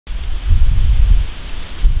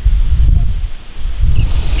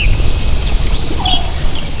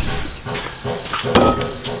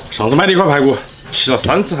上次买的一块排骨，吃了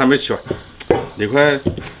3次还没吃完。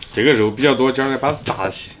这个肉比较多，今儿把它炸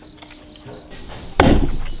起。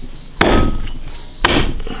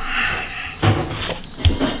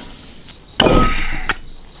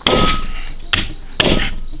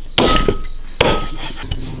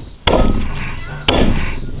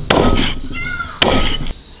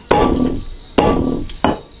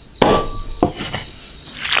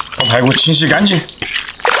把排骨清洗干净。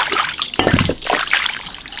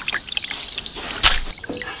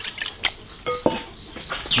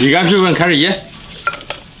 沥干水分开始腌，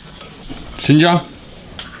生姜、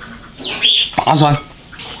大蒜、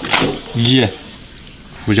盐、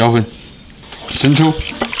胡椒粉、生抽、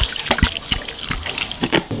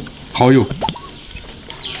蚝油。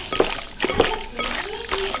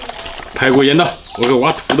排骨腌到，我给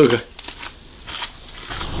挖土豆去。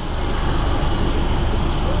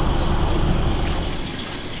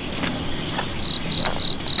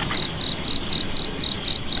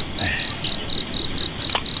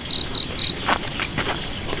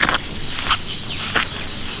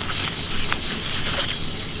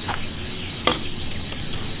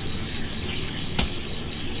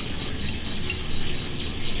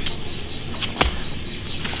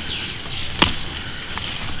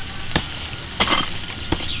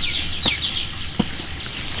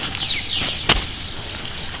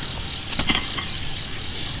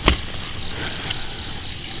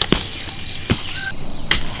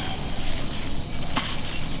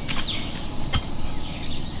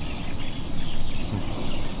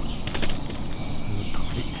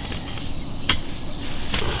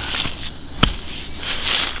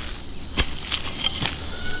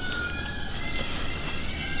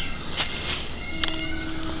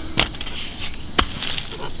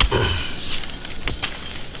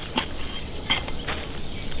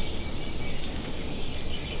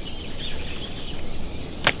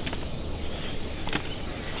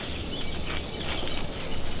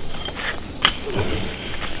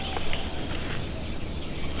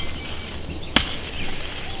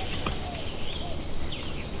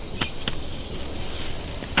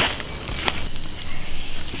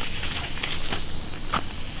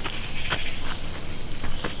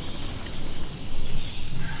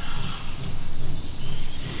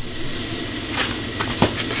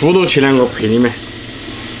土豆切2个配里面，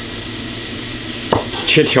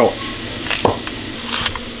切条。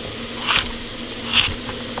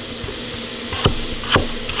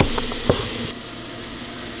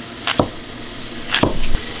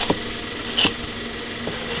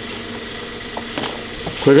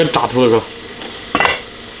快给炸土豆去，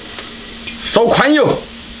烧宽油，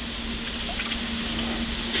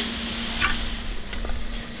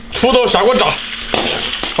土豆下锅炸，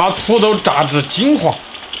把土豆炸至金黄。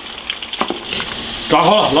 炸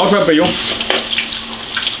好了，捞出来备用。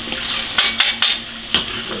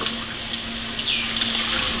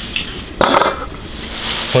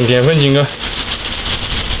放淀粉进去，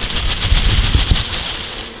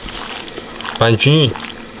拌均匀。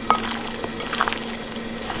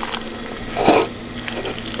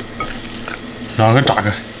然后给炸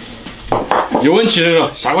开。油温起热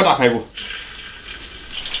了，下锅炸排骨。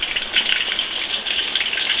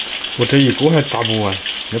我这一锅还炸不完，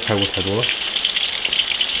这排骨太多了。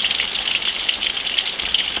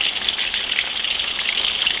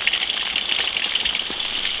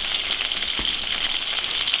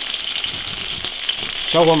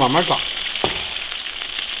 小火慢慢炸，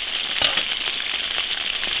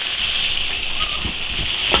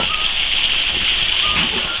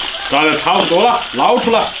炸的差不多了，捞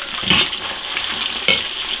出来。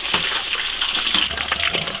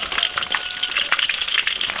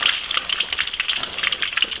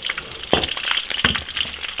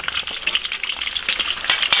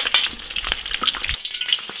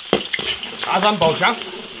下山爆香，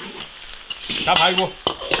下排骨。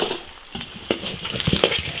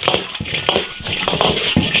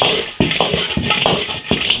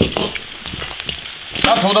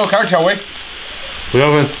 下土豆开始调味，胡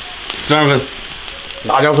椒粉、孜然粉、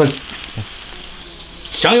辣椒粉，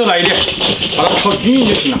香油来一点，把它炒均匀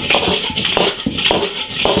就行了。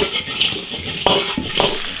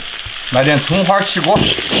来点葱花起锅，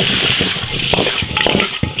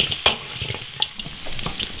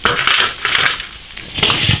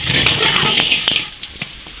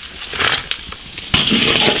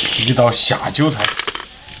一道下酒菜。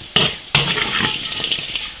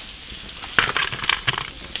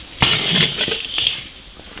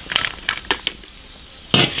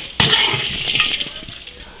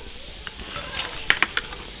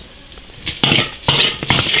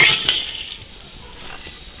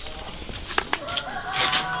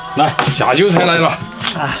 来，下酒菜来了。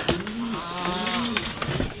啊。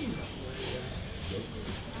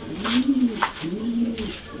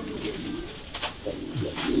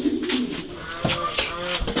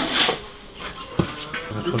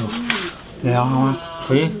这样好吗？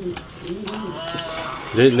可以。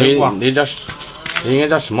那叫应该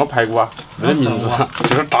叫什么排骨啊？没得名字，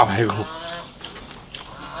就是大排骨。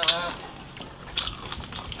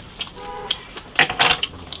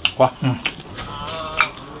哇，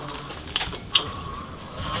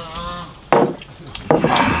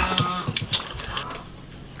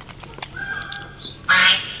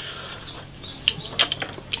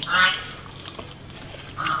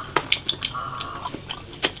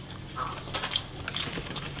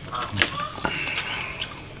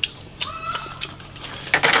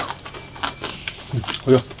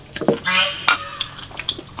哎呦，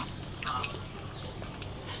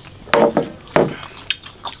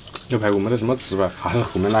这排骨没得什么滋味，还是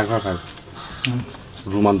后面那块排骨，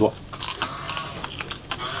肉蛮多。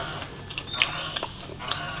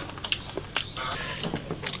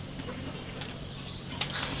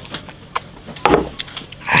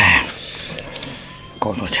哎，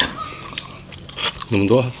够多强，那么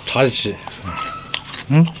多插一起，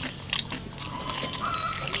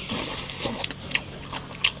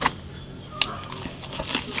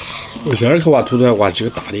我现在去挖土豆，挖几个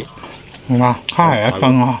大的。啊，太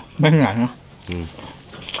香了，没人了。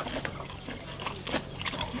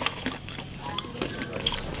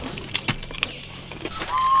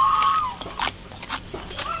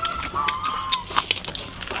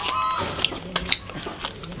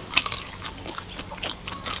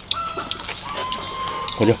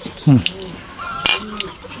过去。行，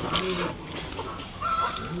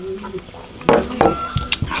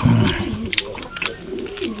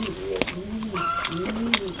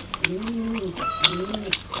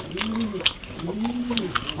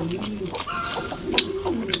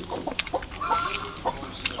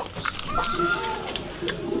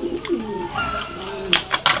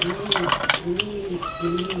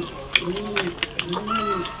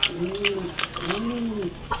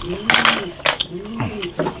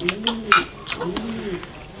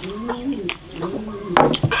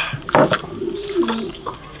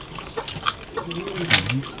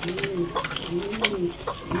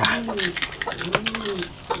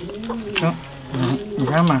你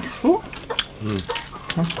看嘛，酥，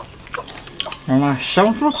看嘛，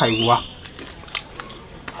香酥排骨啊，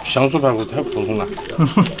香酥排骨太普通了。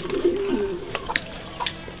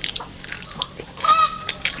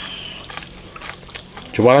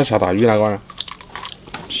就把它下大雨那个玩意儿。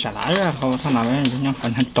下大雨后，他那边人家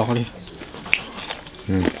饭店倒的。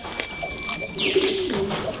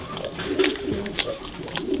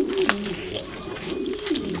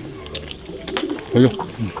哎呦，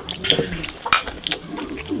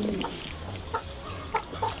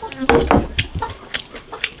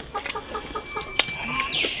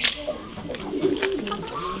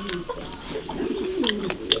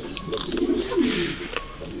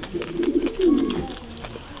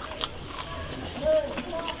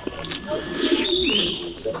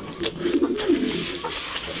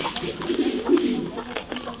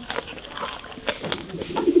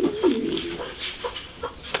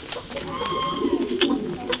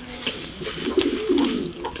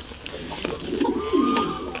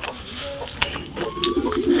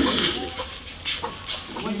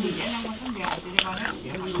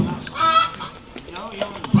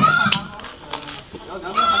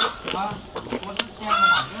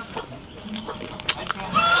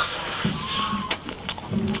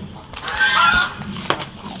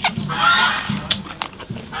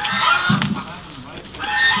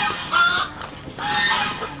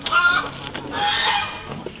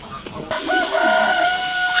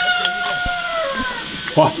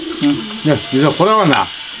哇，你这喝点完没？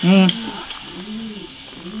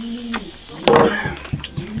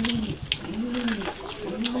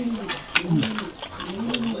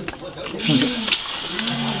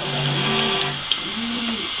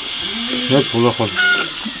这兔子好吃。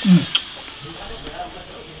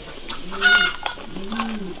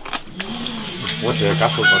我这干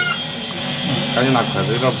手搞的，感觉拿筷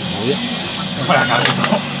子有点不方便。我俩干手。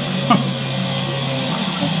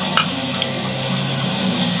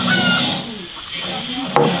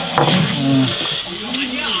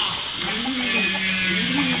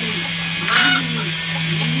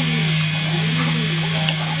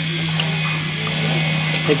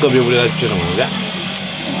你隔壁屋里的举什么的？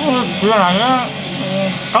我举那个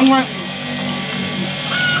钢管。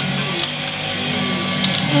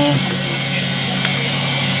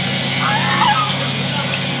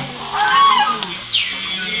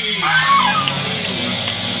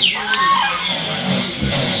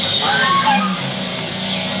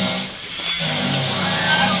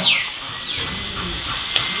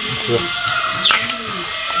吃。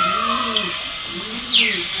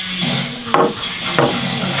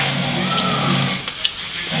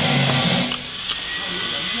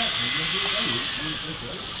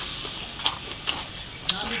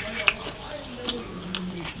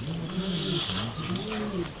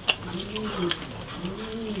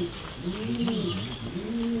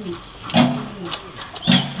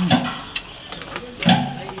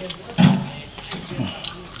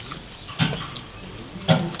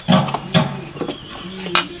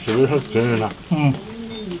是不是很跟人了？嗯。